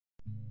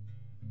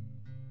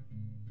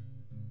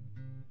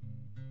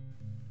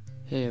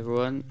Hey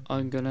everyone,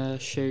 I'm gonna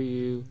show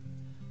you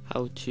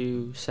how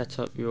to set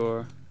up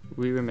your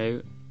Wii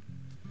Remote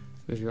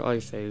with your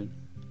iPhone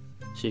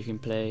so you can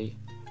play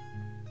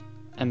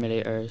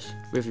emulators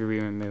with your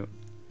Wii Remote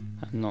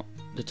and not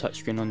the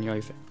touchscreen on the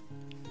iPhone.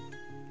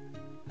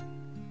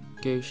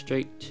 Go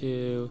straight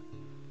to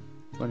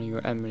one of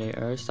your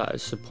emulators that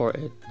is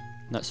supported,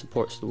 that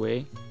supports the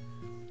Wii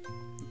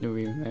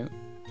Remote.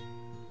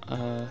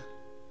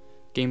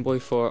 Game Boy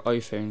for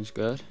iPhone is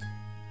good.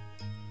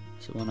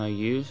 It's the one I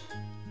use.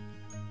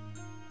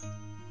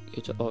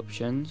 Go to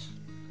options,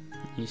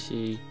 you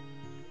see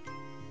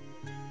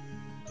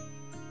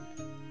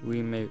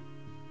WiiMote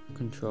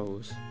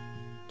Controls.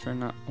 Turn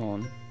that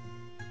on.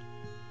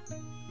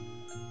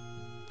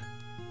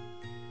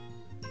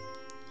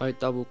 I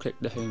double click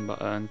the home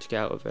button to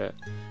get out of it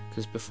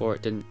because before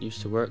it didn't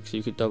used to work, so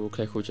you could double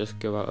click or just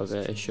go out of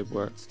it, it should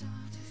work.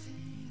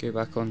 Go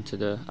back onto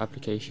the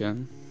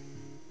application.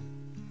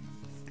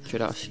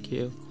 Should ask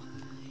you.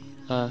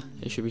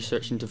 It should be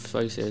searching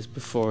devices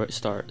before it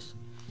starts.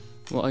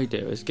 What I do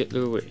is get the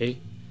Wii,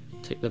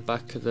 take the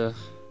back of the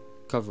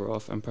cover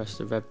off and press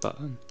the red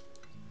button.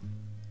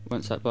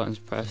 Once that button's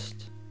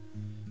pressed,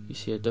 you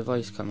see a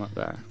device come up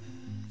there.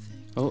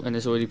 Oh, and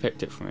it's already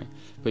picked it for me,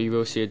 but you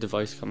will see a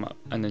device come up,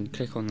 and then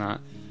click on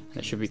that and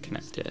it should be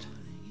connected.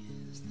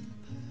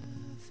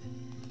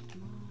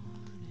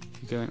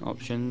 If you go in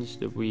options,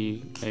 the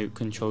WiiMote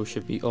Controls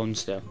should be on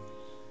still.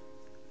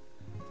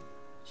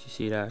 As you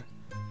see there.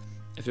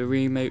 If the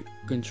remote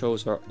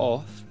controls are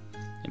off,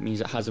 it means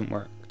it hasn't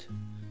worked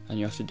and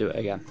you have to do it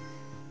again.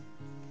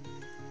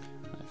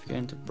 If you go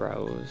into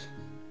browse,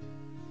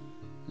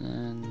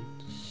 then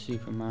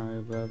Super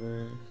Mario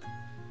Brothers,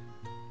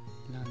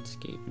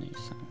 landscape no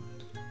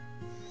sound.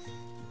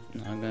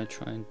 Now I'm going to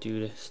try and do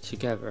this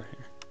together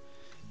here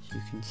so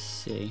you can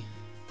see.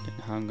 Don't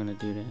know how I'm going to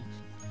do this.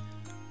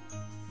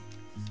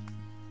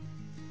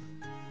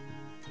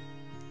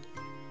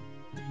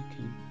 You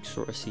can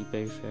sort of see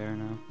both here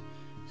now.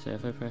 So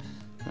if I press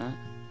that,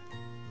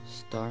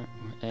 start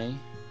or A,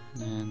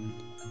 then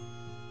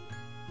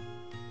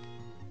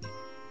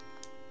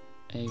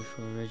A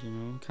for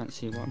original, can't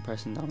see what I'm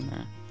pressing down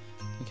there.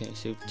 Okay,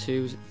 so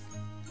 2's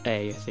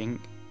A, I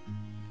think.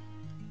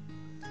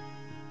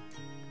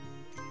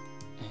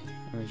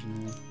 A,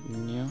 original,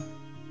 new.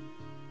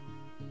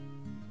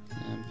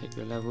 And pick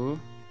your level.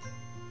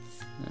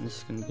 And this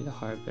is going to be the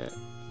hard bit,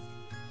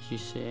 as you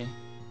see.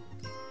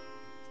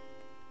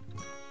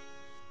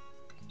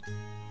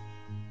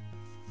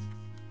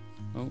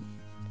 Oh,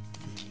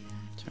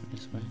 turn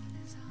this way.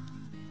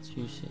 As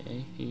you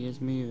see, he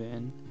is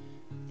moving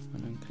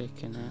when I'm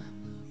clicking it.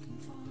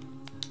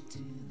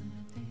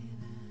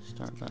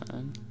 Start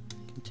button,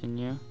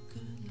 continue,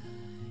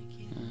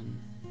 and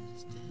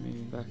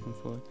moving back and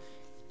forth.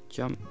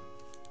 Jump,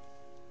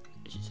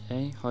 as you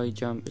say, high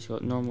jump. It's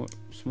got normal,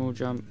 small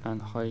jump,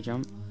 and high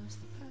jump.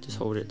 Just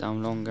hold it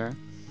down longer.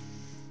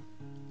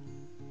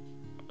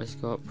 It's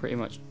got pretty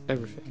much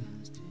everything.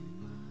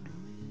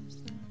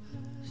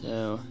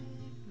 So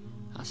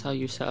that's how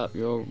you set up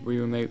your Wii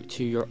Remote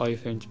to your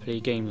iPhone to play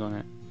games on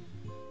it.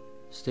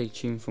 Stay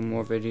tuned for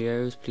more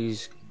videos.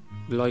 Please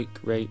like,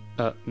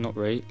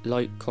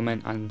 like,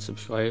 comment and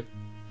subscribe,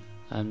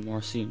 and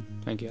more soon.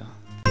 Thank you.